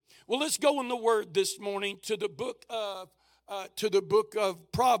Well, let's go in the Word this morning to the book of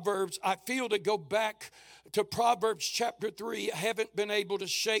Proverbs. I feel to go back to Proverbs chapter 3. I haven't been able to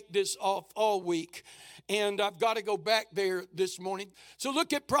shake this off all week, and I've got to go back there this morning. So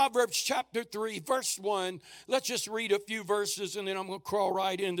look at Proverbs chapter 3, verse 1. Let's just read a few verses, and then I'm going to crawl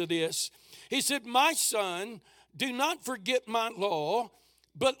right into this. He said, "My son, do not forget my law,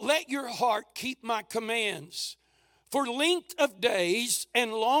 but let your heart keep my commands. For length of days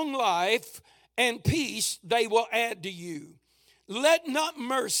and long life and peace they will add to you. Let not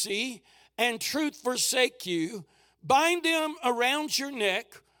mercy and truth forsake you. Bind them around your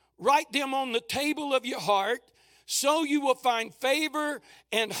neck. Write them on the table of your heart. So you will find favor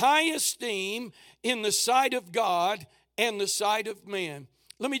and high esteem in the sight of God and the sight of man."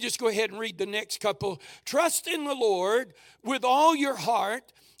 Let me just go ahead and read the next couple. "Trust in the Lord with all your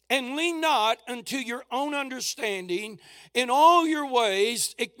heart, and lean not unto your own understanding. In all your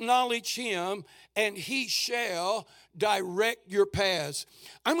ways acknowledge him, and he shall direct your paths."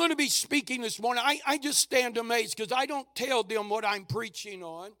 I'm going to be speaking this morning. I just stand amazed because I don't tell them what I'm preaching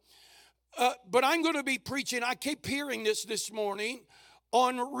on. But I'm going to be preaching, I keep hearing this morning,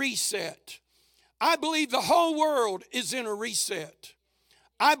 on reset. I believe the whole world is in a reset.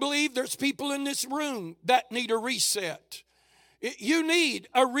 I believe there's people in this room that need a reset. You need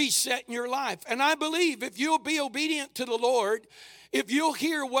a reset in your life. And I believe if you'll be obedient to the Lord, if you'll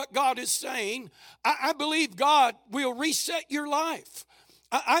hear what God is saying, I believe God will reset your life.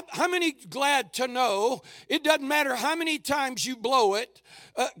 How many glad to know it doesn't matter how many times you blow it,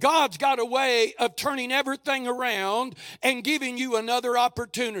 God's got a way of turning everything around and giving you another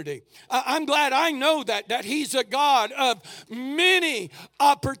opportunity. I'm glad I know that he's a God of many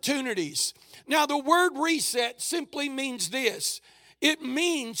opportunities. Now, the word reset simply means this. It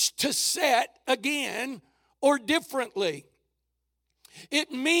means to set again or differently.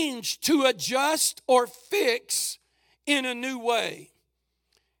 It means to adjust or fix in a new way.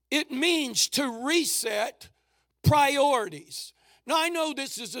 It means to reset priorities. Now, I know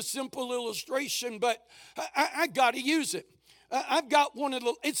this is a simple illustration, but I got to use it. I've got one of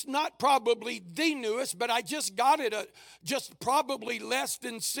the, it's not probably the newest, but I just got it just probably less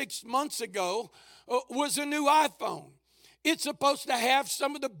than 6 months ago, was a new iPhone. It's supposed to have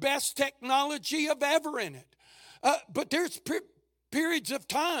some of the best technology of ever in it. But there's periods of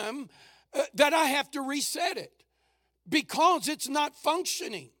time that I have to reset it because it's not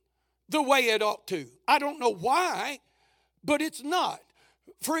functioning the way it ought to. I don't know why, but it's not.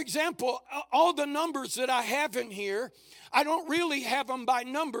 For example, all the numbers that I have in here, I don't really have them by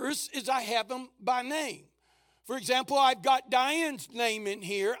numbers, as I have them by name. For example, I've got Diane's name in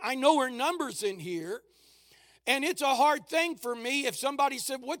here. I know her numbers in here. And it's a hard thing for me if somebody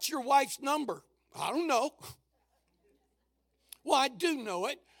said, "What's your wife's number?" I don't know. Well, I do know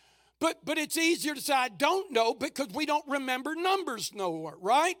it. But it's easier to say I don't know because we don't remember numbers no more,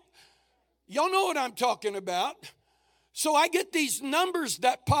 right? Y'all know what I'm talking about. So I get these numbers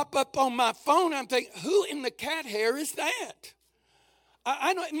that pop up on my phone. I'm thinking, who in the cat hair is that?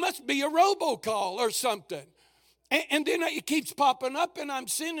 I know it must be a robocall or something. And then it keeps popping up, and I'm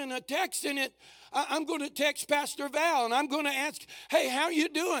sending a text, and I'm going to text Pastor Val, and I'm going to ask, "Hey, how you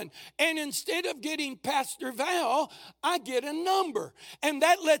doing?" And instead of getting Pastor Val, I get a number. And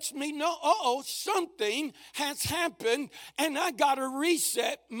that lets me know, something has happened, and I got to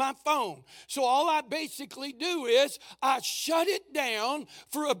reset my phone. So all I basically do is I shut it down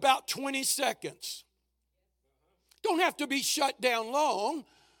for about 20 seconds. Don't have to be shut down long,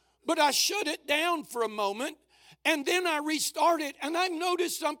 but I shut it down for a moment, and then I restart it, and I've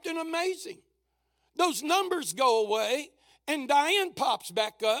noticed something amazing. Those numbers go away, and Diane pops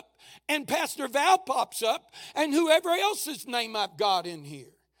back up, and Pastor Val pops up, and whoever else's name I've got in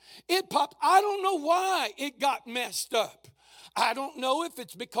here. It popped. I don't know why it got messed up. I don't know if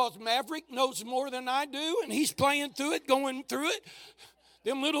it's because Maverick knows more than I do, and he's playing through it, going through it.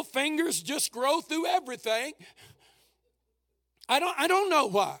 Them little fingers just grow through everything. I don't know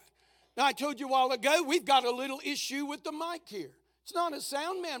why. Now, I told you a while ago, we've got a little issue with the mic here. It's not a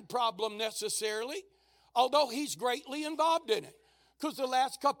sound man problem necessarily, although he's greatly involved in it. Because the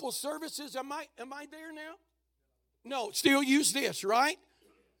last couple services, am I there now? No, still use this, right?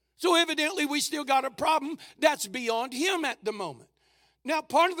 So evidently we still got a problem that's beyond him at the moment. Now,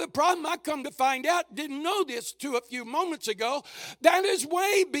 part of the problem, I come to find out, didn't know this till a few moments ago, that is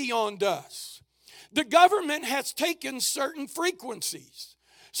way beyond us. The government has taken certain frequencies.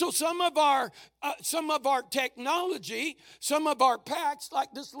 So some of our technology, some of our packs, like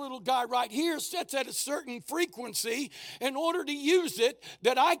this little guy right here, sets at a certain frequency in order to use it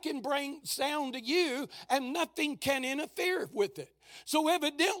that I can bring sound to you and nothing can interfere with it. So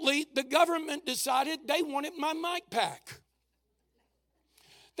evidently the government decided they wanted my mic pack.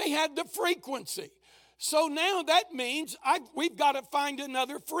 They had the frequency. So now that means we've got to find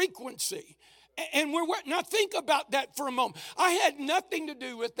another frequency. And now think about that for a moment. I had nothing to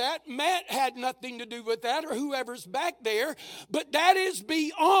do with that. Matt had nothing to do with that, or whoever's back there. But that is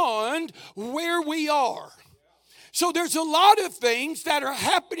beyond where we are. So there's a lot of things that are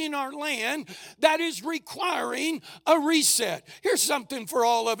happening in our land that is requiring a reset. Here's something for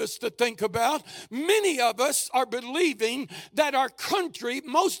all of us to think about. Many of us are believing that our country,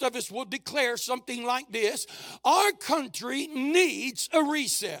 most of us will declare something like this: our country needs a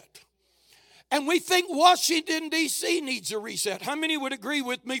reset. And we think Washington, D.C. needs a reset. How many would agree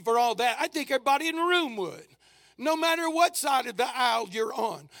with me for all that? I think everybody in the room would, no matter what side of the aisle you're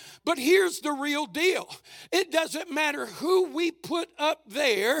on. But here's the real deal. It doesn't matter who we put up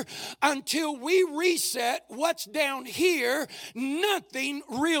there until we reset what's down here, nothing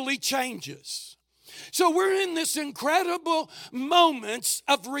really changes. So we're in this incredible moments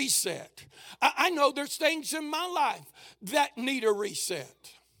of reset. I know there's things in my life that need a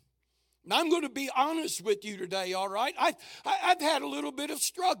reset. Now, I'm going to be honest with you today, all right? I've had a little bit of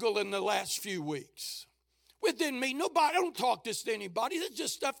struggle in the last few weeks. Within me, I don't talk this to anybody. That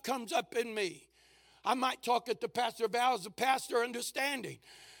just stuff comes up in me. I might talk it to Pastor Val as a pastor, understanding.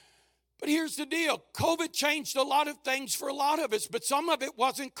 But here's the deal. COVID changed a lot of things for a lot of us, but some of it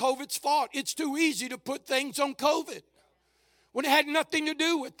wasn't COVID's fault. It's too easy to put things on COVID when it had nothing to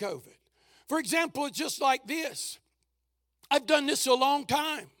do with COVID. For example, it's just like this. I've done this a long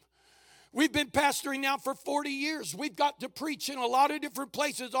time. We've been pastoring now for 40 years. We've got to preach in a lot of different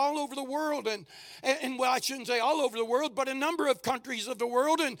places all over the world. And well, I shouldn't say all over the world, but a number of countries of the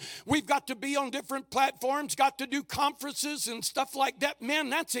world. And we've got to be on different platforms, got to do conferences and stuff like that. Man,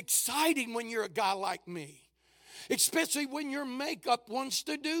 that's exciting when you're a guy like me, especially when your makeup wants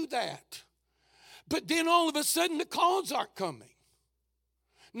to do that. But then all of a sudden the calls aren't coming.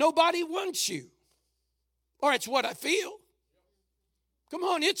 Nobody wants you. Or it's what I feel. Come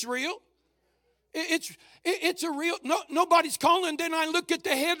on, it's real. It's a real, nobody's calling. Then I look at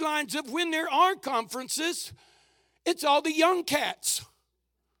the headlines of when there are conferences, it's all the young cats.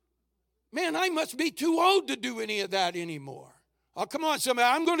 Man, I must be too old to do any of that anymore. Oh, come on, somebody.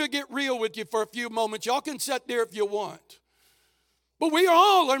 I'm going to get real with you for a few moments. Y'all can sit there if you want. But we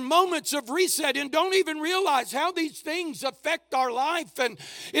all are moments of reset and don't even realize how these things affect our life. And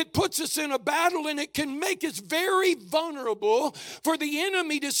it puts us in a battle, and it can make us very vulnerable for the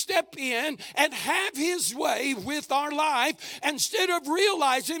enemy to step in and have his way with our life instead of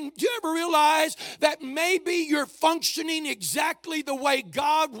realizing, do you ever realize that maybe you're functioning exactly the way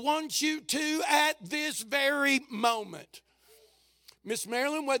God wants you to at this very moment? Miss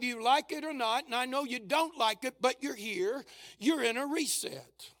Marilyn, whether you like it or not, and I know you don't like it, but you're here, you're in a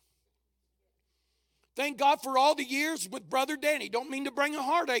reset. Thank God for all the years with Brother Danny. Don't mean to bring a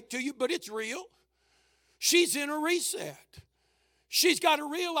heartache to you, but it's real. She's in a reset. She's got to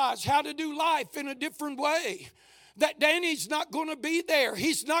realize how to do life in a different way. That Danny's not going to be there.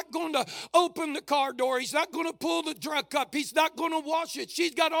 He's not going to open the car door. He's not going to pull the truck up. He's not going to wash it.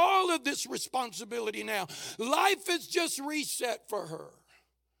 She's got all of this responsibility now. Life is just reset for her.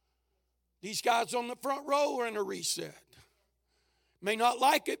 These guys on the front row are in a reset. May not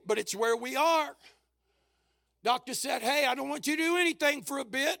like it, but it's where we are. Doctor said, hey, I don't want you to do anything for a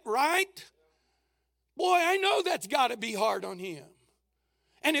bit, right? Boy, I know that's got to be hard on him.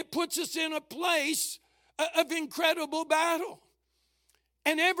 And it puts us in a place of incredible battle.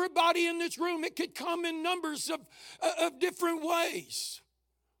 And everybody in this room, it could come in numbers of different ways.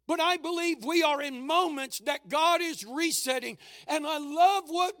 But I believe we are in moments that God is resetting. And I love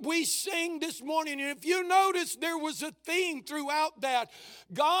what we sing this morning. And if you notice, there was a theme throughout that.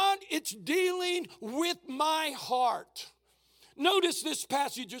 God, it's dealing with my heart. Notice this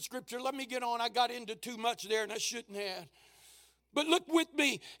passage of Scripture. Let me get on. I got into too much there and I shouldn't have. But look with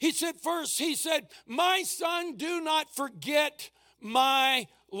me. He said first, my son, do not forget my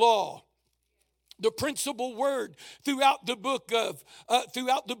law. The principal word throughout the book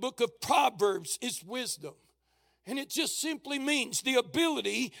of Proverbs is wisdom. And it just simply means the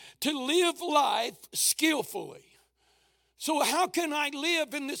ability to live life skillfully. So how can I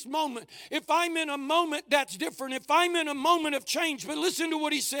live in this moment? If I'm in a moment that's different, if I'm in a moment of change. But listen to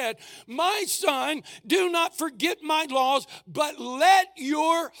what he said. My son, do not forget my laws, but let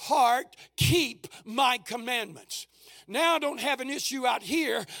your heart keep my commandments. Now I don't have an issue out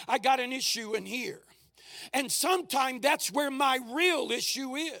here. I got an issue in here. And sometimes that's where my real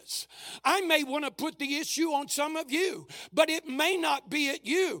issue is. I may want to put the issue on some of you, but it may not be at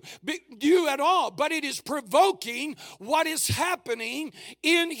you at all, but it is provoking what is happening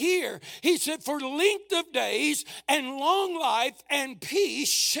in here. He said, for length of days and long life and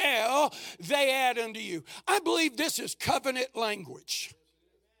peace shall they add unto you. I believe this is covenant language.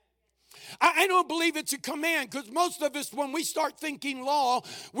 I don't believe it's a command, because most of us, when we start thinking law,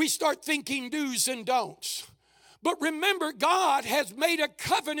 we start thinking do's and don'ts. But remember, God has made a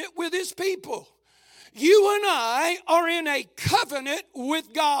covenant with his people. You and I are in a covenant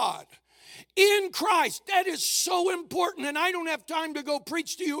with God in Christ. That is so important, and I don't have time to go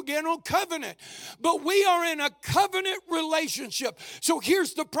preach to you again on covenant. But we are in a covenant relationship. So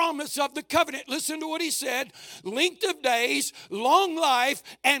here's the promise of the covenant. Listen to what he said. Length of days, long life,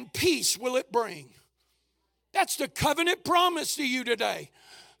 and peace will it bring. That's the covenant promise to you today.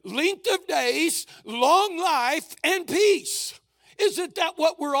 Length of days, long life, and peace. Isn't that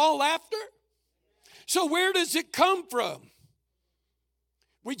what we're all after? So where does it come from?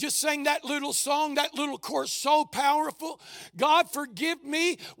 We just sang that little song, that little chorus, so powerful. God, forgive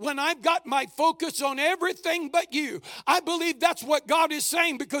me when I've got my focus on everything but you. I believe that's what God is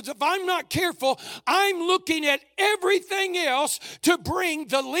saying, because if I'm not careful, I'm looking at everything else to bring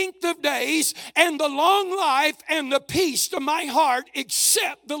the length of days and the long life and the peace to my heart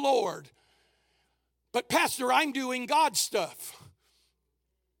except the Lord. But Pastor, I'm doing God stuff.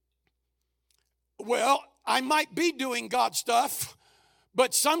 Well, I might be doing God stuff,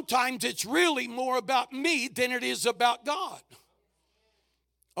 but sometimes it's really more about me than it is about God.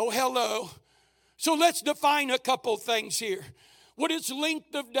 Oh, hello. So let's define a couple things here. What is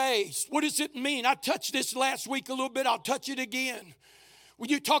length of days? What does it mean? I touched this last week a little bit. I'll touch it again. When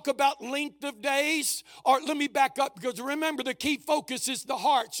you talk about length of days, or let me back up, because remember the key focus is the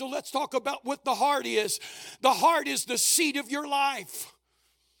heart. So let's talk about what the heart is. The heart is the seat of your life.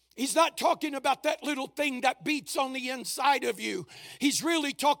 He's not talking about that little thing that beats on the inside of you. He's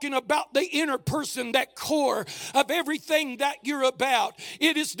really talking about the inner person, that core of everything that you're about.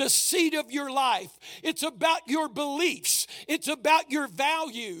 It is the seat of your life. It's about your beliefs. It's about your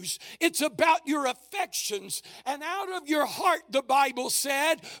values. It's about your affections. And out of your heart, the Bible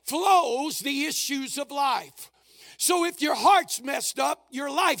said, flows the issues of life. So if your heart's messed up, your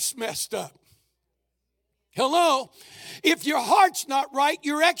life's messed up. Hello? If your heart's not right,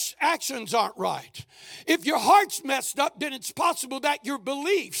 your actions aren't right. If your heart's messed up, then it's possible that your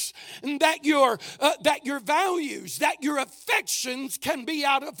beliefs and that your values, that your affections can be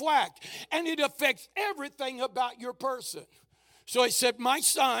out of whack. And it affects everything about your person. So he said, my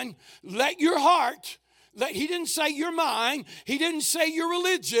son, let your heart... He didn't say your mind. He didn't say your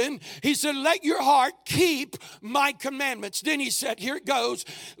religion. He said, let your heart keep my commandments. Then he said, here it goes,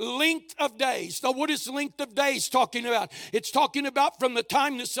 length of days. Now, what is length of days talking about? It's talking about from the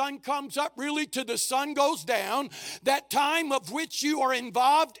time the sun comes up really to the sun goes down, that time of which you are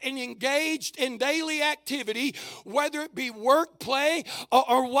involved and engaged in daily activity, whether it be work, play,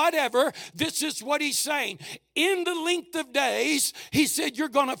 or whatever. This is what he's saying. In the length of days, he said, you're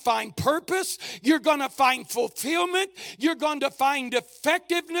going to find purpose, you're going to find fulfillment, you're going to find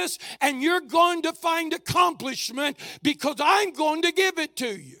effectiveness, and you're going to find accomplishment, because I'm going to give it to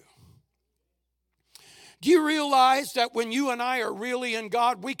you. Do you realize that when you and I are really in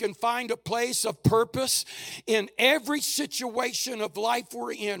God, we can find a place of purpose in every situation of life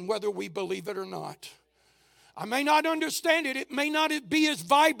we're in, whether we believe it or not? I may not understand it. It may not be as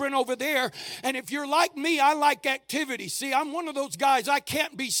vibrant over there. And if you're like me, I like activity. See, I'm one of those guys, I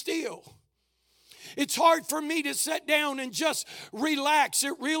can't be still. It's hard for me to sit down and just relax.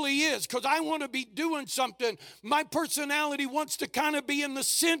 It really is, because I want to be doing something. My personality wants to kind of be in the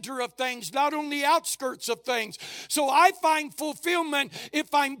center of things, not on the outskirts of things. So I find fulfillment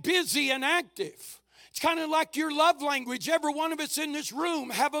if I'm busy and active. It's kind of like your love language. Every one of us in this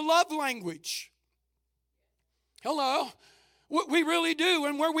room have a love language. Hello? We really do.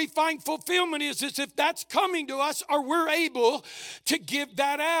 And where we find fulfillment is if that's coming to us, or we're able to give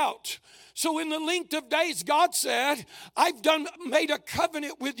that out. So in the length of days, God said, I've made a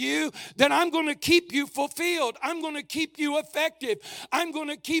covenant with you that I'm going to keep you fulfilled. I'm going to keep you effective. I'm going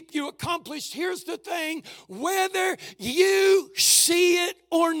to keep you accomplished. Here's the thing, whether you see it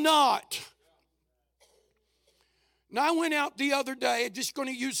or not. Now, I went out the other day, I'm just going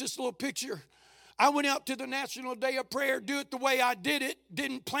to use this little picture. I went out to the National Day of Prayer, do it the way I did it.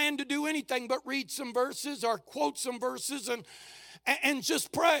 Didn't plan to do anything but read some verses or quote some verses and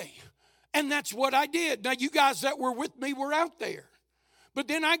just pray. And that's what I did. Now, you guys that were with me were out there. But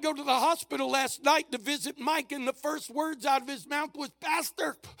then I go to the hospital last night to visit Mike, and the first words out of his mouth was,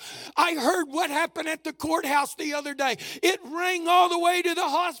 Pastor, I heard what happened at the courthouse the other day. It rang all the way to the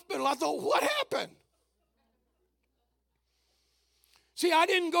hospital. I thought, what happened? See, I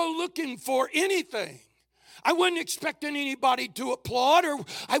didn't go looking for anything. I wasn't expecting anybody to applaud, or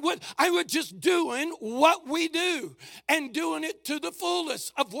I was just doing what we do and doing it to the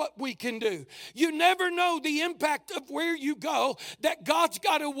fullest of what we can do. You never know the impact of where you go, that God's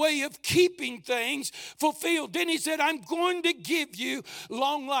got a way of keeping things fulfilled. Then he said, I'm going to give you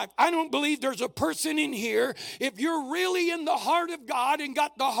long life. I don't believe there's a person in here, if you're really in the heart of God and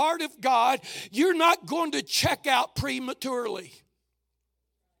got the heart of God, you're not going to check out prematurely.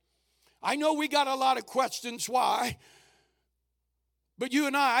 I know we got a lot of questions why, but you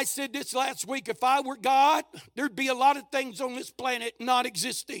and I said this last week, if I were God, there'd be a lot of things on this planet not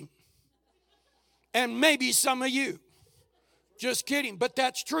existing. And maybe some of you. Just kidding, but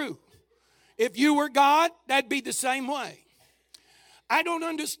that's true. If you were God, that'd be the same way. I don't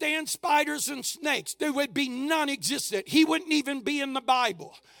understand spiders and snakes. They would be non-existent. He wouldn't even be in the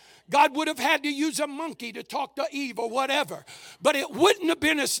Bible. God would have had to use a monkey to talk to Eve or whatever, but it wouldn't have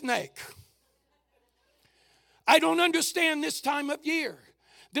been a snake. I don't understand this time of year.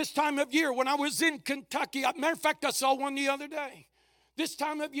 This time of year, when I was in Kentucky, matter of fact, I saw one the other day. This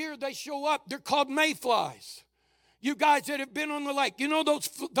time of year, they show up. They're called mayflies. You guys that have been on the lake, you know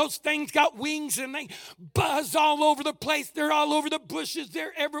those things got wings and they buzz all over the place. They're all over the bushes.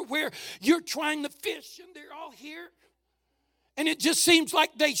 They're everywhere. You're trying to fish and they're all here. And it just seems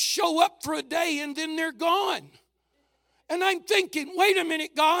like they show up for a day and then they're gone. And I'm thinking, wait a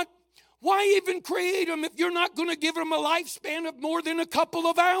minute, God, why even create them if you're not going to give them a lifespan of more than a couple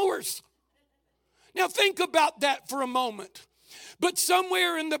of hours? Now think about that for a moment. But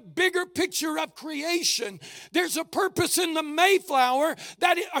somewhere in the bigger picture of creation, there's a purpose in the mayflower,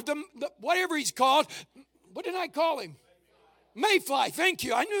 whatever he's called. What did I call him? Mayfly. Thank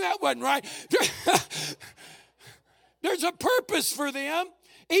you. I knew that wasn't right. There's a purpose for them,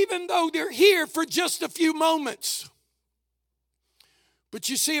 even though they're here for just a few moments. But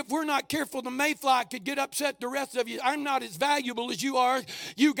you see, if we're not careful, the mayfly could get upset the rest of you. I'm not as valuable as you are.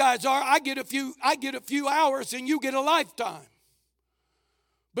 You guys are. I get a few hours and you get a lifetime.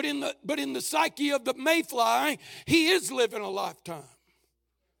 But in the psyche of the mayfly, he is living a lifetime.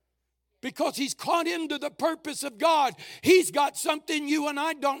 Because he's caught into the purpose of God. He's got something you and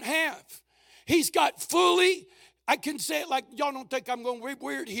I don't have. He's got fully, I can say it like, y'all don't think I'm going to be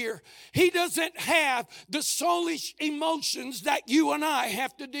weird here. He doesn't have the soulish emotions that you and I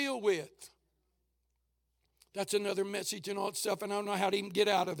have to deal with. That's another message and all that stuff, and I don't know how to even get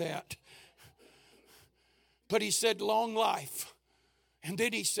out of that. But he said long life, and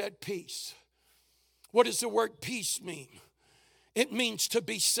then he said peace. What does the word peace mean? It means to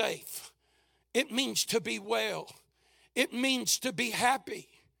be safe. It means to be well. It means to be happy.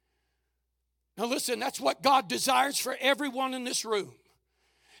 Now listen, that's what God desires for everyone in this room,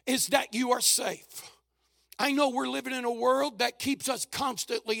 is that you are safe. I know we're living in a world that keeps us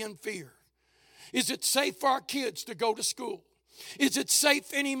constantly in fear. Is it safe for our kids to go to school? Is it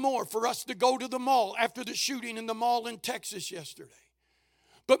safe anymore for us to go to the mall after the shooting in the mall in Texas yesterday?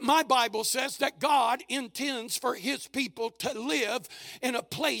 But my Bible says that God intends for his people to live in a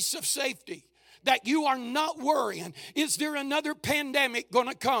place of safety. That you are not worrying. Is there another pandemic going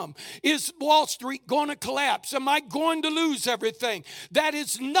to come? Is Wall Street going to collapse? Am I going to lose everything? That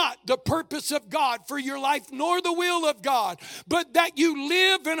is not the purpose of God for your life, nor the will of God. But that you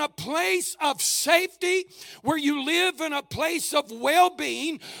live in a place of safety, where you live in a place of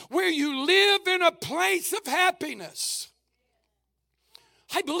well-being, where you live in a place of happiness.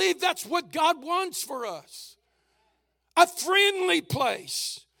 I believe that's what God wants for us. A friendly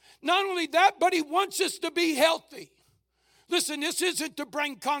place. Not only that, but he wants us to be healthy. Listen, this isn't to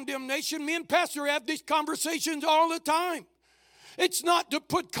bring condemnation. Me and Pastor have these conversations all the time. It's not to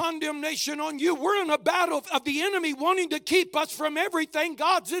put condemnation on you. We're in a battle of the enemy wanting to keep us from everything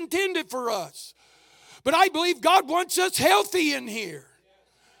God's intended for us. But I believe God wants us healthy in here.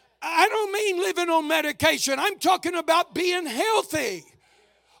 I don't mean living on medication. I'm talking about being healthy.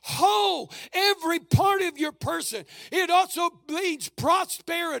 Whole, every part of your person. It also means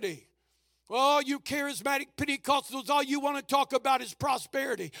prosperity. Oh, you charismatic Pentecostals, all you want to talk about is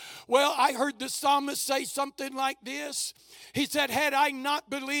prosperity. Well, I heard the psalmist say something like this. He said, had I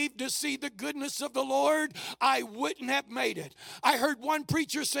not believed to see the goodness of the Lord, I wouldn't have made it. I heard one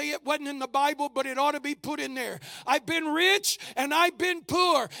preacher say it wasn't in the Bible, but it ought to be put in there. I've been rich and I've been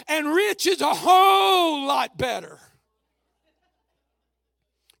poor, and rich is a whole lot better.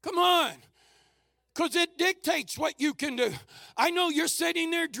 Come on. Because it dictates what you can do. I know you're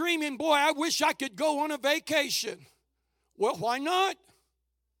sitting there dreaming, boy, I wish I could go on a vacation. Well, why not?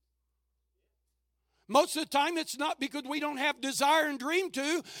 Most of the time, it's not because we don't have desire and dream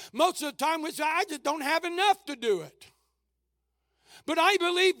to. Most of the time, we say, I just don't have enough to do it. But I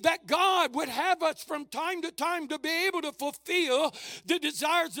believe that God would have us from time to time to be able to fulfill the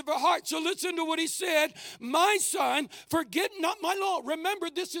desires of our heart. So listen to what he said. My son, forget not my law. Remember,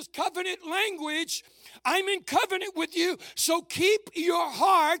 this is covenant language. I'm in covenant with you, so keep your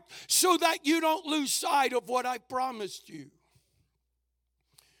heart so that you don't lose sight of what I promised you.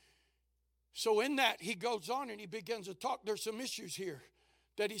 So in that, he goes on and he begins to talk. There's some issues here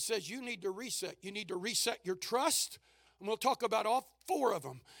that he says you need to reset. You need to reset your trust. And we'll talk about all 4 of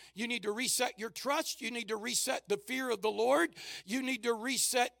them. You need to reset your trust. You need to reset the fear of the Lord. You need to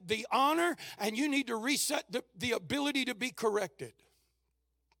reset the honor. And you need to reset the ability to be corrected.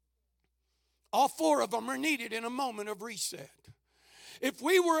 All 4 of them are needed in a moment of reset. If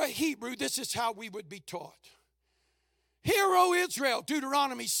we were a Hebrew, this is how we would be taught. Hear, O Israel,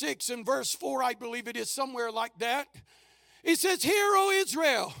 Deuteronomy 6 and verse 4, I believe it is somewhere like that. It says, Hear, O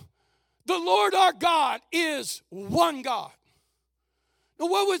Israel, the Lord our God is one God. Now,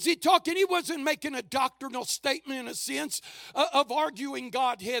 what was he talking? He wasn't making a doctrinal statement in a sense of arguing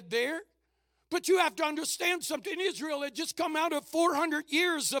Godhead there. But you have to understand something. Israel had just come out of 400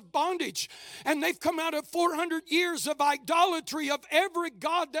 years of bondage. And they've come out of 400 years of idolatry of every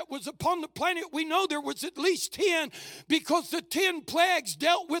god that was upon the planet. We know there was at least 10 because the 10 plagues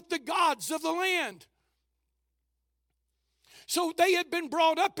dealt with the gods of the land. So they had been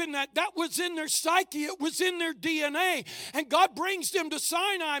brought up in that. That was in their psyche. It was in their DNA. And God brings them to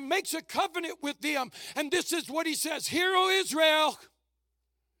Sinai, makes a covenant with them. And this is what he says. Hear, O Israel.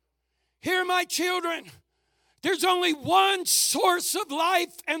 Hear, my children. There's only one source of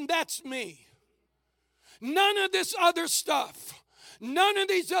life, and that's me. None of this other stuff. None of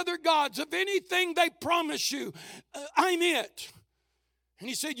these other gods. Of anything they promise you, I'm it. And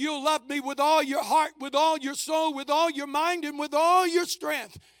he said, you'll love me with all your heart, with all your soul, with all your mind, and with all your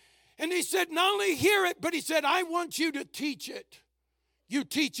strength. And he said, not only hear it, but he said, I want you to teach it. You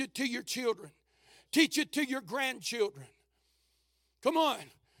teach it to your children. Teach it to your grandchildren. Come on.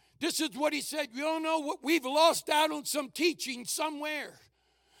 This is what he said. You don't know what we've lost out on some teaching somewhere.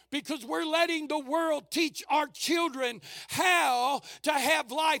 Because we're letting the world teach our children how to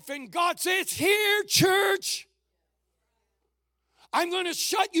have life. And God says, here, church. I'm going to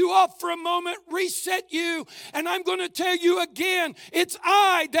shut you off for a moment, reset you, and I'm going to tell you again, it's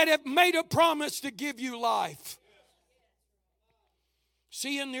I that have made a promise to give you life.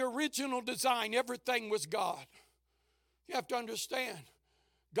 See, in the original design, everything was God. You have to understand,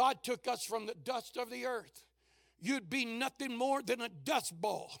 God took us from the dust of the earth. You'd be nothing more than a dust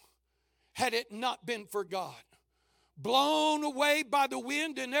ball had it not been for God. Blown away by the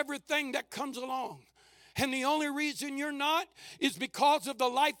wind and everything that comes along. And the only reason you're not is because of the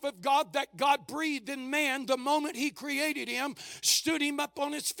life of God that God breathed in man the moment he created him, stood him up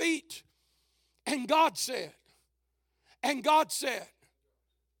on his feet. And God said, and God said,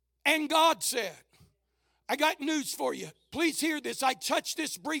 and God said, I got news for you. Please hear this. I touched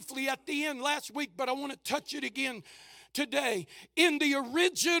this briefly at the end last week, but I want to touch it again today. In the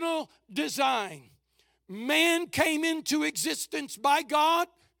original design, man came into existence by God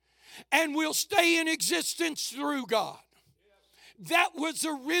and will stay in existence through God. That was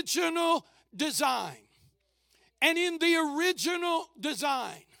original design. And in the original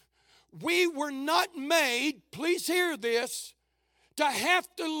design, we were not made, please hear this, to have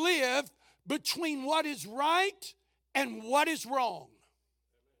to live between what is right and what is wrong.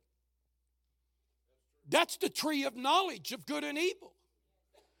 That's the tree of knowledge of good and evil.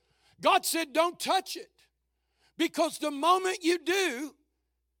 God said, don't touch it. Because the moment you do,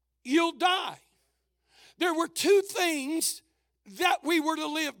 you'll die. There were 2 things that we were to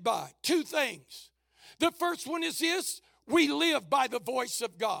live by. 2 things. The first one is this: we live by the voice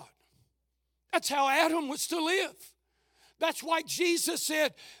of God. That's how Adam was to live. That's why Jesus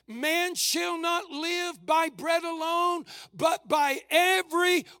said, man shall not live by bread alone, but by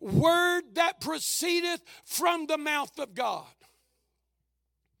every word that proceedeth from the mouth of God.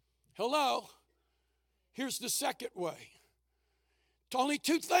 Hello? Here's the second way. It's only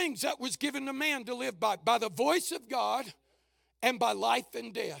 2 things that was given to man to live by the voice of God and by life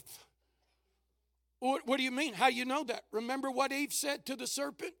and death. What do you mean? How do you know that? Remember what Eve said to the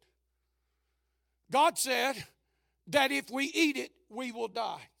serpent? God said that if we eat it, we will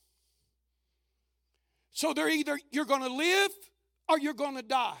die. So they're either you're going to live or you're going to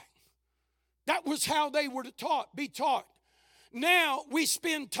die. That was how they were to be taught. Now we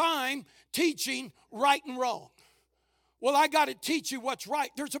spend time teaching right and wrong. Well, I got to teach you what's right.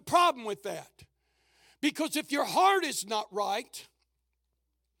 There's a problem with that. Because if your heart is not right,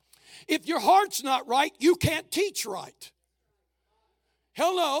 if your heart's not right, you can't teach right.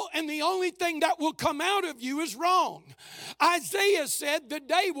 Hello, and the only thing that will come out of you is wrong. Isaiah said the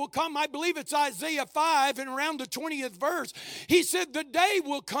day will come, I believe it's Isaiah 5 and around the 20th verse. He said the day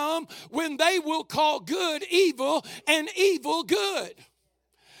will come when they will call good evil and evil good.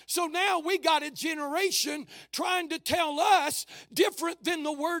 So now we got a generation trying to tell us, different than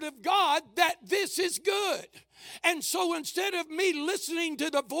the Word of God, that this is good. And so instead of me listening to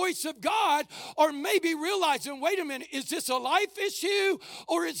the voice of God, or maybe realizing, wait a minute, is this a life issue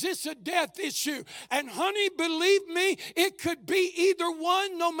or is this a death issue? And honey, believe me, it could be either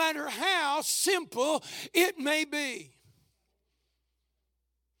one, no matter how simple it may be.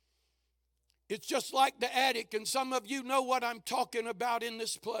 It's just like the attic, and some of you know what I'm talking about in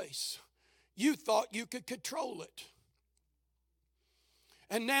this place. You thought you could control it.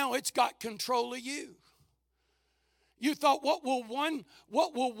 And now it's got control of you. You thought, what will one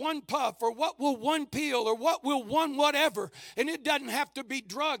puff, or what will one pill, or what will one whatever? And it doesn't have to be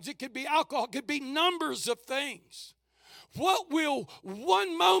drugs. It could be alcohol. It could be numbers of things. What will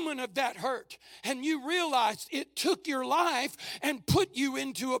one moment of that hurt? And you realized it took your life and put you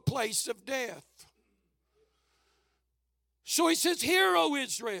into a place of death. So he says, hear, O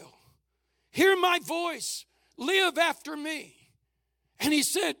Israel, hear my voice, live after me. And he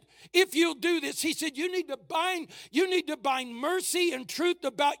said, if you'll do this, he said, you need to bind mercy and truth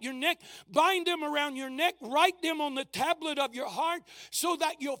about your neck, bind them around your neck, write them on the tablet of your heart, so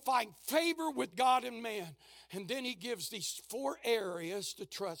that you'll find favor with God and man. And then he gives these 4 areas to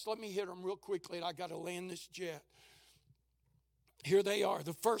trust. Let me hit them real quickly, and I got to land this jet. Here they are.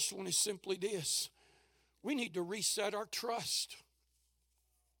 The first one is simply this: we need to reset our trust.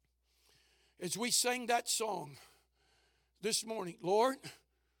 As we sang that song this morning, Lord,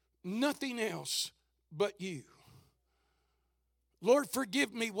 nothing else but you. Lord,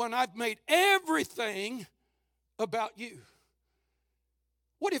 forgive me when I've made everything about you.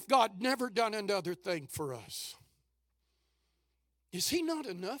 What if God never done another thing for us? Is he not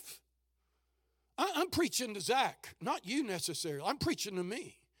enough? I'm preaching to Zach, not you necessarily. I'm preaching to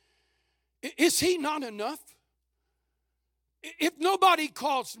me. Is he not enough? If nobody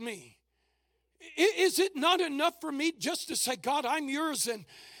calls me, is it not enough for me just to say, God, I'm yours, and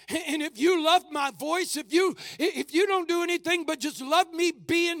if you love my voice, if you don't do anything but just love me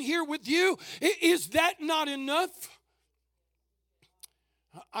being here with you, is that not enough?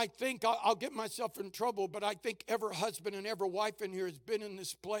 I think I'll get myself in trouble, but I think every husband and every wife in here has been in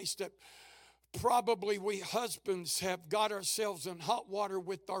this place that probably we husbands have got ourselves in hot water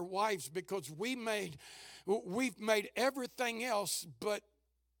with our wives because we've made everything else but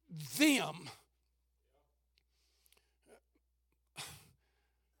them.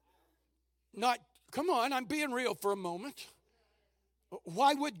 Come on, I'm being real for a moment.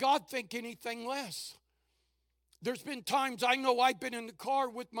 Why would God think anything less? There's been times I know I've been in the car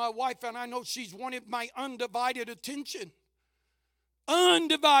with my wife and I know she's wanted my undivided attention.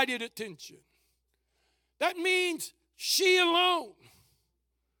 Undivided attention. That means she alone.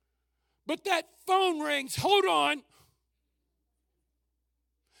 But that phone rings. Hold on.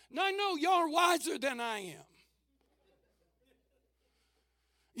 Now I know y'all are wiser than I am.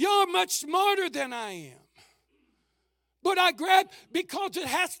 Y'all are much smarter than I am. But I grab, because it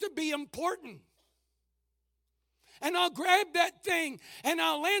has to be important. And I'll grab that thing and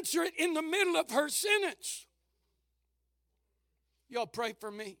I'll answer it in the middle of her sentence. Y'all pray for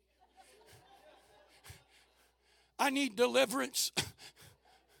me. I need deliverance.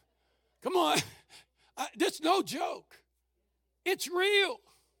 Come on. This is no joke. It's real.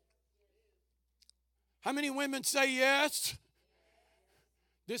 How many women say yes?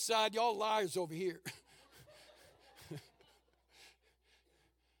 This side, y'all liars over here.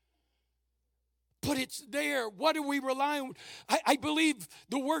 But it's there. What do we rely on? I believe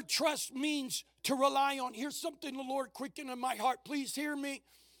the word trust means to rely on. Here's something the Lord quickened in my heart. Please hear me.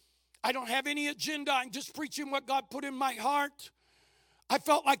 I don't have any agenda. I'm just preaching what God put in my heart. I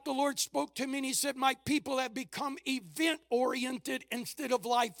felt like the Lord spoke to me and he said, my people have become event-oriented instead of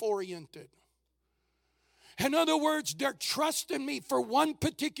life-oriented. In other words, they're trusting me for one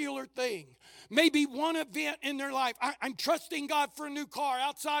particular thing. Maybe one event in their life. I'm trusting God for a new car.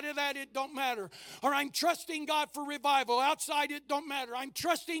 Outside of that, it don't matter. Or I'm trusting God for revival. Outside, it don't matter. I'm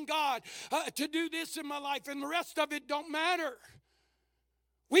trusting God to do this in my life, and the rest of it don't matter.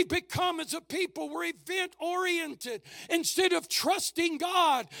 We become as a people, we're event-oriented instead of trusting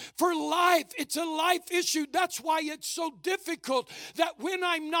God for life. It's a life issue. That's why it's so difficult that when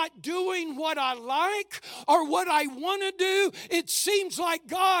I'm not doing what I like or what I want to do, it seems like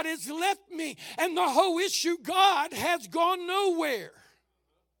God has left me and the whole issue, God has gone nowhere.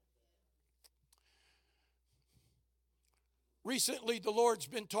 Recently, the Lord's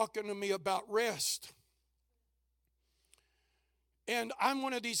been talking to me about rest. And I'm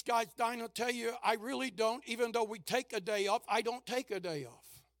one of these guys, Diane will tell you, I really don't, even though we take a day off, I don't take a day off.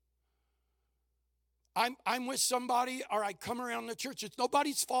 I'm with somebody or I come around the church. It's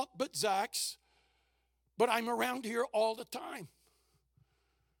nobody's fault but Zach's, but I'm around here all the time.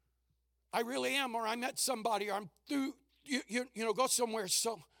 I really am, or I met somebody, or I'm through, go somewhere.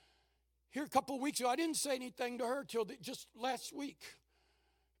 So here a couple of weeks ago, I didn't say anything to her till just last week.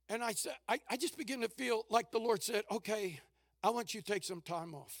 And I said, I just begin to feel like the Lord said, okay, I want you to take some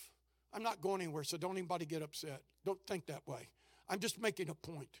time off. I'm not going anywhere, so don't anybody get upset. Don't think that way. I'm just making a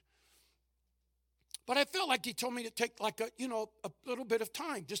point. But I felt like he told me to take like a little bit of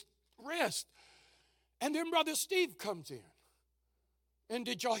time, just rest. And then Brother Steve comes in. And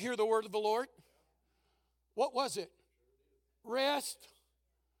did y'all hear the word of the Lord? What was it? Rest.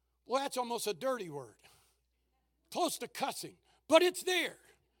 Well, that's almost a dirty word. Close to cussing. But it's there.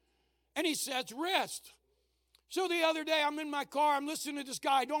 And he says, rest. So the other day, I'm in my car, I'm listening to this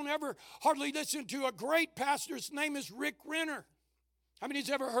guy. I don't ever hardly listen to a great pastor. His name is Rick Renner. How many's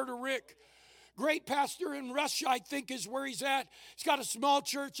ever heard of Rick? Great pastor in Russia, I think, is where he's at. He's got a small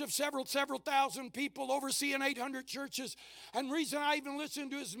church of several thousand people, overseeing 800 churches. And the reason I even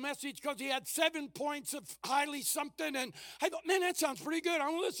listened to his message, because he had 7 points of highly something. And I thought, man, that sounds pretty good.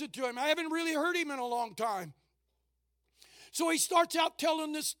 I'm going to listen to him. I haven't really heard him in a long time. So he starts out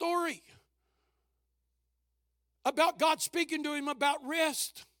telling this story about God speaking to him about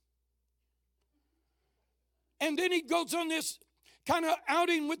rest. And then he goes on this kind of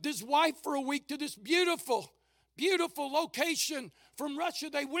outing with his wife for a week to this beautiful location from Russia.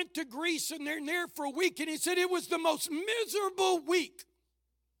 They went to Greece and they're there for a week. And he said it was the most miserable week.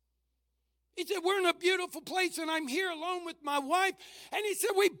 He said, we're in a beautiful place and I'm here alone with my wife. And he said,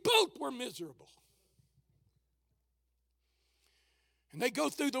 we both were miserable. And they go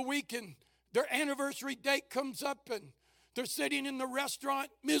through the week and their anniversary date comes up and they're sitting in the restaurant,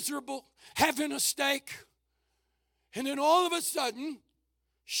 miserable, having a steak. And then all of a sudden,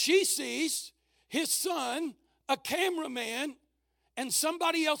 she sees his son, a cameraman, and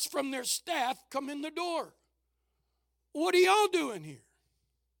somebody else from their staff come in the door. What are y'all doing here?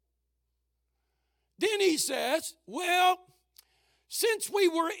 Then he says, well, since we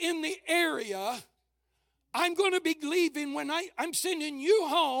were in the area, I'm going to be leaving when I'm sending you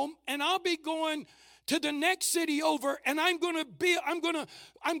home, and I'll be going to the next city over, and I'm going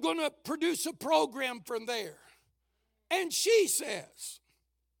to produce a program from there. And she says,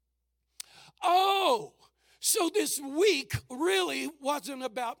 oh, so this week really wasn't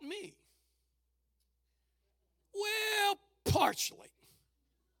about me. Well, partially.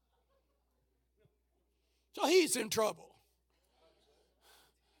 So he's in trouble.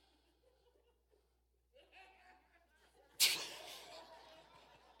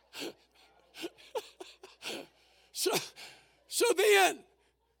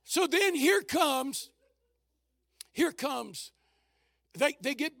 So then here comes,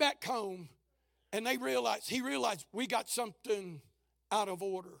 they get back home and he realized we got something out of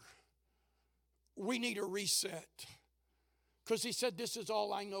order. We need a reset. Because he said, this is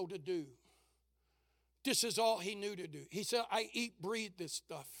all I know to do. This is all he knew to do. He said, I eat, breathe this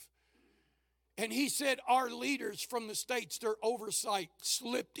stuff. And he said our leaders from the States, their oversight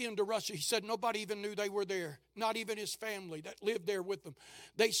slipped into Russia. He said nobody even knew they were there, not even his family that lived there with them.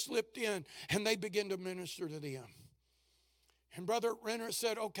 They slipped in and they began to minister to them. And Brother Renner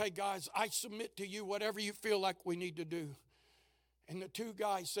said, okay, guys, I submit to you whatever you feel like we need to do. And the two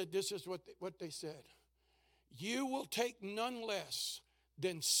guys said, this is what they said. You will take none less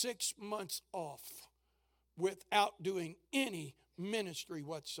than 6 months off without doing any ministry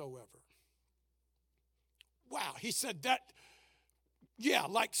whatsoever. Wow, he said that, yeah,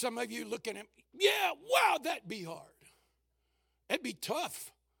 like some of you looking at me, yeah, wow, that'd be hard. It'd be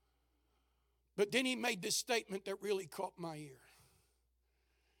tough. But then he made this statement that really caught my ear.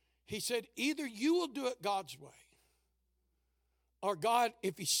 He said, either you will do it God's way, or God,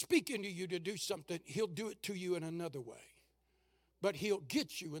 if he's speaking to you to do something, he'll do it to you in another way. But he'll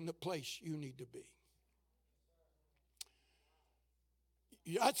get you in the place you need to be.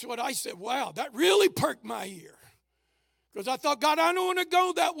 That's what I said. Wow, that really perked my ear. Because I thought, God, I don't want to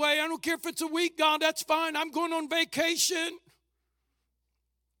go that way. I don't care if it's a week, God, that's fine. I'm going on vacation.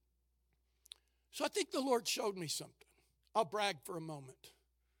 So I think the Lord showed me something. I'll brag for a moment.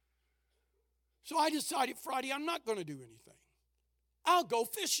 So I decided Friday I'm not going to do anything. I'll go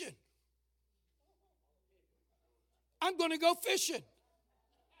fishing. I'm going to go fishing.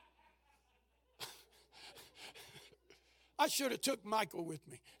 I should have took Michael with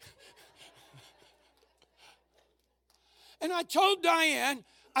me. And I told Diane,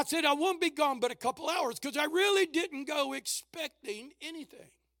 I said, I won't be gone but a couple hours because I really didn't go expecting anything.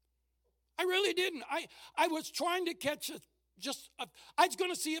 I really didn't. I was trying to catch I was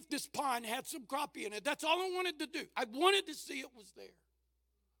going to see if this pond had some crappie in it. That's all I wanted to do. I wanted to see it was there.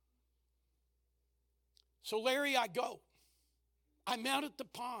 So Larry, I go. I'm out at the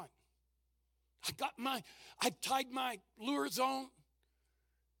pond. I tied my lures on,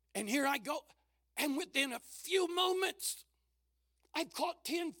 and here I go. And within a few moments, I caught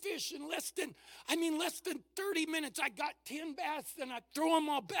 10 fish in less than 30 minutes. I got 10 bass, and I threw them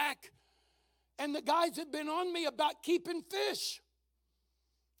all back. And the guys had been on me about keeping fish.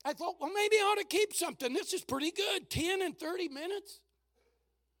 I thought, well, maybe I ought to keep something. This is pretty good, 10 in 30 minutes.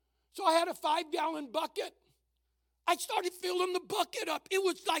 So I had a 5-gallon bucket. I started filling the bucket up. It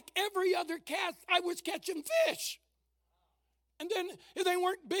was like every other cast, I was catching fish. And then if they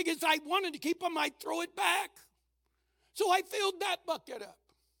weren't big as I wanted to keep them, I'd throw it back. So I filled that bucket up.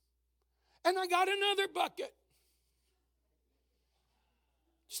 And I got another bucket.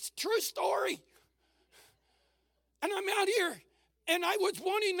 It's a true story. And I'm out here, and I was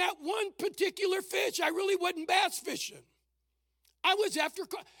wanting that one particular fish. I really wasn't bass fishing. I was after,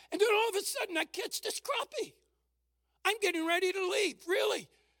 and then all of a sudden I catch this crappie. I'm getting ready to leave, really.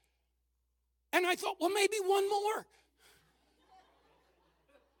 And I thought, well, maybe one more.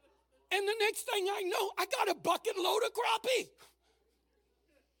 And the next thing I know, I got a bucket load of crappie.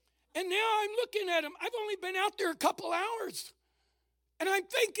 And now I'm looking at them. I've only been out there a couple hours. And I'm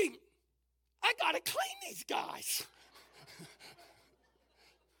thinking, I got to clean these guys.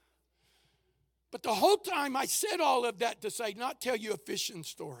 But the whole time I said all of that to say, not tell you a fishing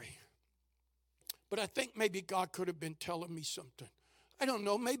story. But I think maybe God could have been telling me something. I don't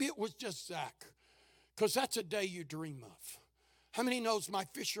know. Maybe it was just Zach. Because that's a day you dream of. How many knows my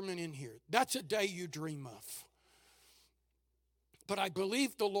fishermen in here? That's a day you dream of. But I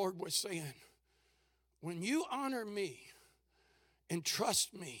believe the Lord was saying, when you honor me and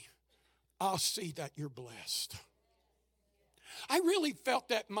trust me, I'll see that you're blessed. I really felt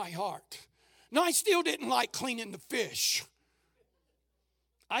that in my heart. Now, I still didn't like cleaning the fish.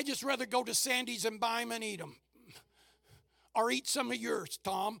 I just rather go to Sandy's and buy them and eat them. Or eat some of yours,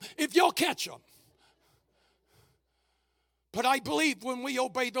 Tom, if you'll catch them. But I believe when we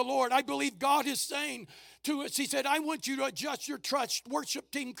obey the Lord, I believe God is saying to us, he said, I want you to adjust your trust.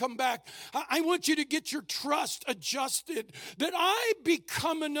 Worship team, come back. I want you to get your trust adjusted. That I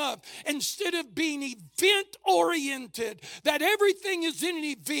become enough instead of being event-oriented. That everything is in an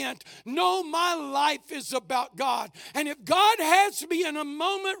event. No, my life is about God. And if God has me in a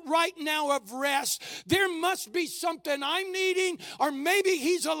moment right now of rest, there must be something I'm needing, or maybe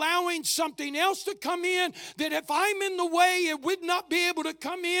he's allowing something else to come in, that if I'm in the way, it would not be able to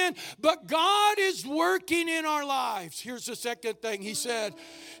come in. But God is working in our lives. Here's the second thing he said,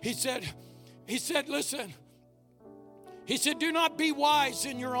 listen. He said, do not be wise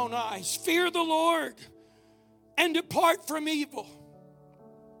in your own eyes. Fear the Lord and depart from evil.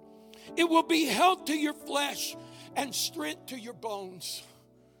 It will be health to your flesh and strength to your bones.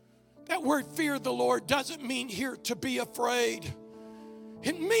 That word fear the Lord doesn't mean here to be afraid.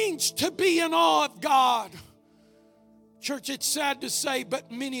 It means to be in awe of God. Church, it's sad to say,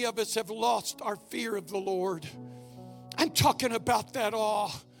 but many of us have lost our fear of the Lord. I'm talking about that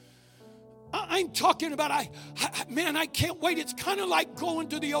awe. I'm talking about, I can't wait. It's kind of like going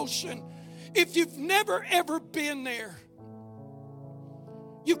to the ocean. If you've never, ever been there,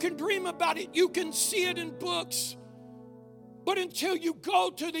 you can dream about it. You can see it in books. But until you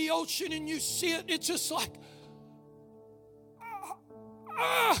go to the ocean and you see it, it's just like,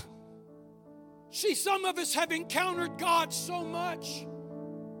 See, some of us have encountered God so much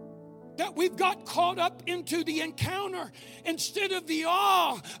that we've got caught up into the encounter instead of the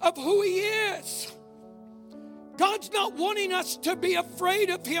awe of who He is. God's not wanting us to be afraid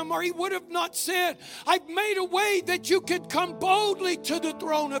of Him, or He would have not said, I've made a way that you could come boldly to the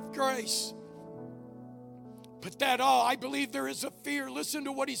throne of grace. But that awe, I believe there is a fear. Listen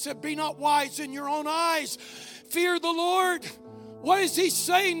to what He said, be not wise in your own eyes. Fear the Lord. Why is He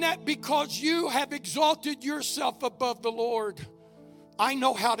saying that? Because you have exalted yourself above the Lord. I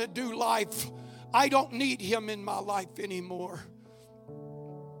know how to do life. I don't need Him in my life anymore.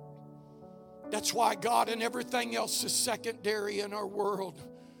 That's why God and everything else is secondary in our world.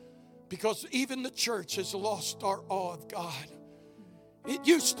 Because even the church has lost our awe of God. It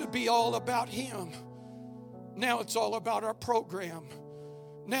used to be all about Him. Now it's all about our program.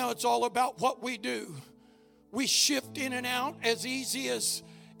 Now it's all about what we do. We shift in and out as easy as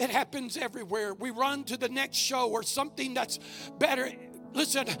it happens everywhere. We run to the next show or something that's better.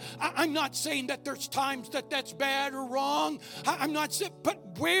 Listen, I'm not saying that there's times that's bad or wrong. I'm not saying,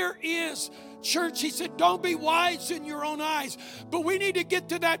 but where is church? He said, don't be wise in your own eyes. But we need to get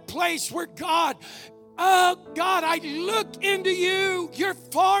to that place where God, oh God, I look into you. You're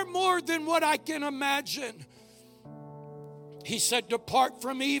far more than what I can imagine. He said, depart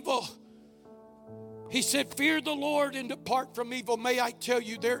from evil. He said, fear the Lord and depart from evil. May I tell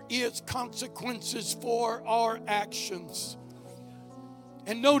you, there is consequences for our actions.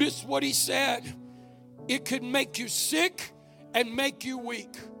 And notice what he said. It could make you sick and make you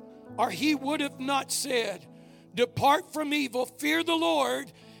weak. Or he would have not said, depart from evil, fear the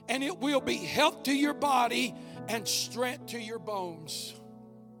Lord, and it will be health to your body and strength to your bones.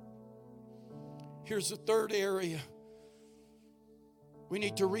 Here's the third area. We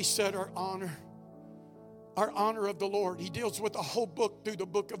need to reset our honor of the Lord. He deals with the whole book through the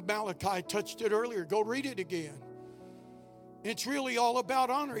book of Malachi. I touched it earlier. Go read it again. It's really all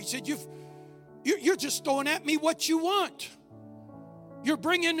about honor. He said, you're just throwing at me what you want. You're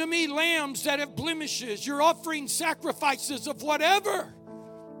bringing to me lambs that have blemishes. You're offering sacrifices of whatever.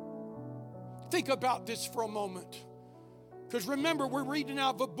 Think about this for a moment. Because remember, we're reading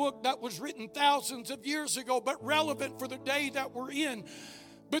out of a book that was written thousands of years ago, but relevant for the day that we're in.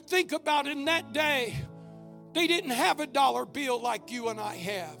 But think about in that day, they didn't have a dollar bill like you and I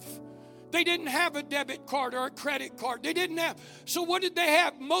have. They didn't have a debit card or a credit card. They didn't have. So what did they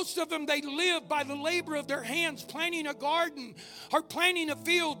have? Most of them, they lived by the labor of their hands, planting a garden or planting a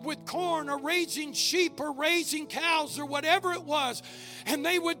field with corn or raising sheep or raising cows or whatever it was. And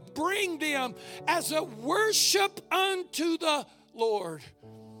they would bring them as a worship unto the Lord.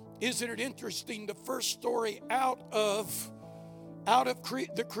 Isn't it interesting? The first story out of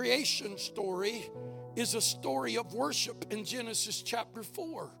the creation story is a story of worship in Genesis chapter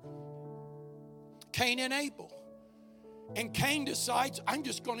 4. Cain and Abel. And Cain decides, I'm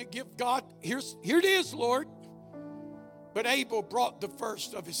just going to give God, here it is, Lord. But Abel brought the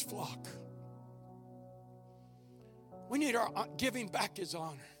first of his flock. We need our giving back his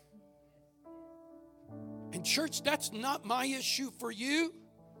honor. And church, that's not my issue for you.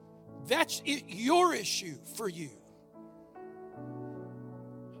 That's your issue for you.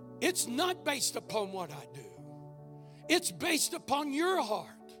 It's not based upon what I do. It's based upon your heart.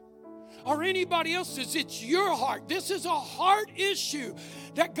 Or anybody else's. It's your heart. This is a heart issue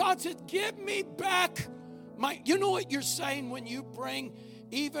that God said, give me back my. You know what you're saying when you bring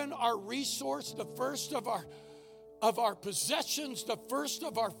even our resource, the first of our possessions, the first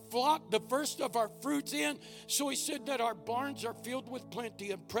of our flock, the first of our fruits in. So he said that our barns are filled with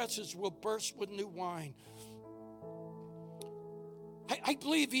plenty and presses will burst with new wine. I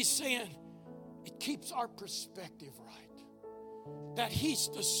believe he's saying it keeps our perspective right. That he's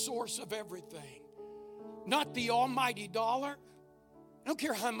the source of everything. Not the almighty dollar. I don't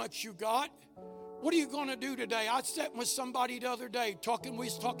care how much you got. What are you going to do today? I sat with somebody the other day we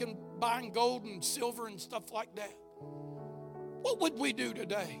was talking buying gold and silver and stuff like that. What would we do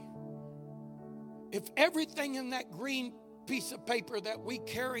today? If everything in that green piece of paper that we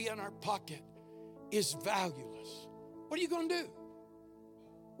carry in our pocket is valueless, what are you going to do?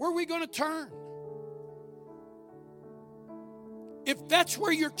 Where are we going to turn? If that's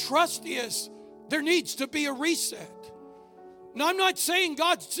where your trust is, there needs to be a reset. Now, I'm not saying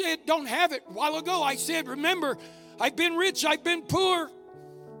God said don't have it. A while ago, I said, remember, I've been rich, I've been poor.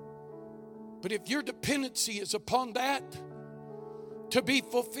 But if your dependency is upon that to be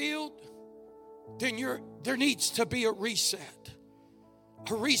fulfilled, then there needs to be a reset.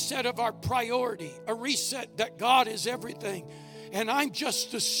 A reset of our priority. A reset that God is everything. And I'm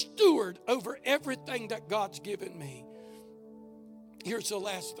just a steward over everything that God's given me. Here's the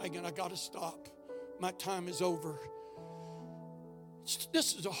last thing, and I got to stop. My time is over.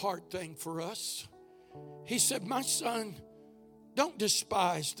 This is a hard thing for us. He said, my son, don't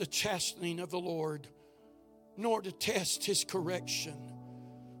despise the chastening of the Lord, nor detest his correction.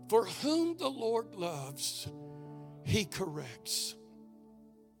 For whom the Lord loves, he corrects.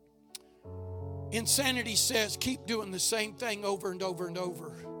 Insanity says, keep doing the same thing over and over and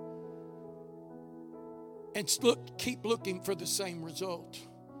over. And keep looking for the same result.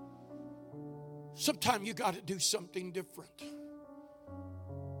 Sometimes you got to do something different.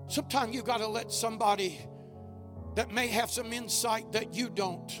 Sometimes you got to let somebody that may have some insight that you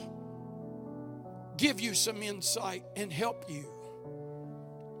don't give you some insight and help you.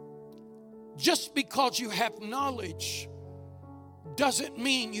 just because you have knowledge doesn't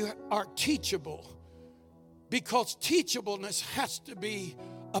mean you are teachable, because teachableness has to be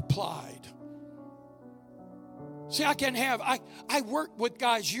applied. See, I worked with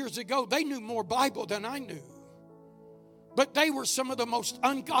guys years ago. They knew more Bible than I knew. But they were some of the most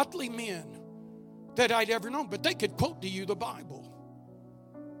ungodly men that I'd ever known. But they could quote to you the Bible.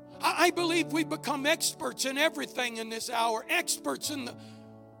 I believe we become experts in everything in this hour.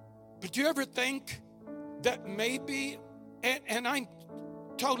 But do you ever think that maybe, and I'm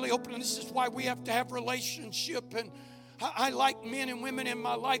totally open, and this is why we have to have relationship, and I like men and women in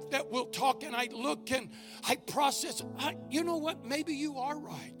my life that will talk, and I look and I process. You know what? Maybe you are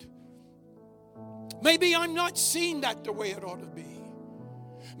right. Maybe I'm not seeing that the way it ought to be.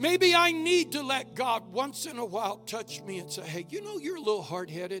 Maybe I need to let God once in a while touch me and say, hey, you know, you're a little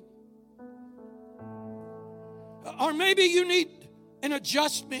hard-headed. Or maybe you need an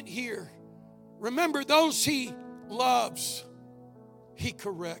adjustment here. Remember, those He loves, He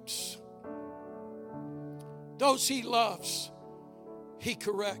corrects. Those He loves, He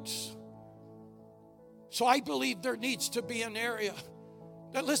corrects. So I believe there needs to be an area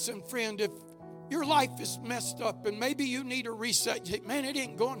that, listen, friend, if your life is messed up and maybe you need a reset, you think, man, it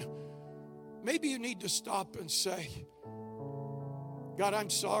ain't going. Maybe you need to stop and say, God, I'm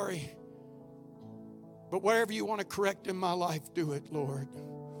sorry. But whatever you want to correct in my life, do it, Lord.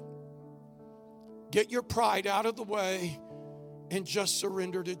 Get your pride out of the way and just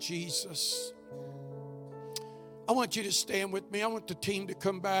surrender to Jesus. I want you to stand with me. I want the team to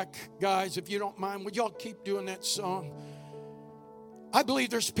come back. Guys, if you don't mind, would y'all keep doing that song? I believe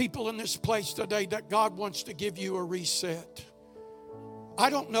there's people in this place today that God wants to give you a reset. I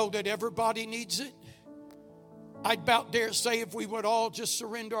don't know that everybody needs it. I'd about dare say if we would all just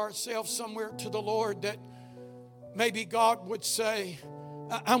surrender ourselves somewhere to the Lord, that maybe God would say,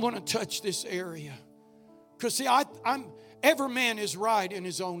 I want to touch this area. Because see, every man is right in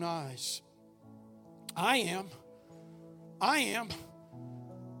his own eyes. I am.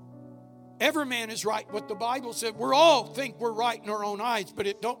 Every man is right. What the Bible said, we all think we're right in our own eyes, but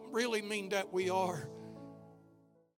it don't really mean that we are.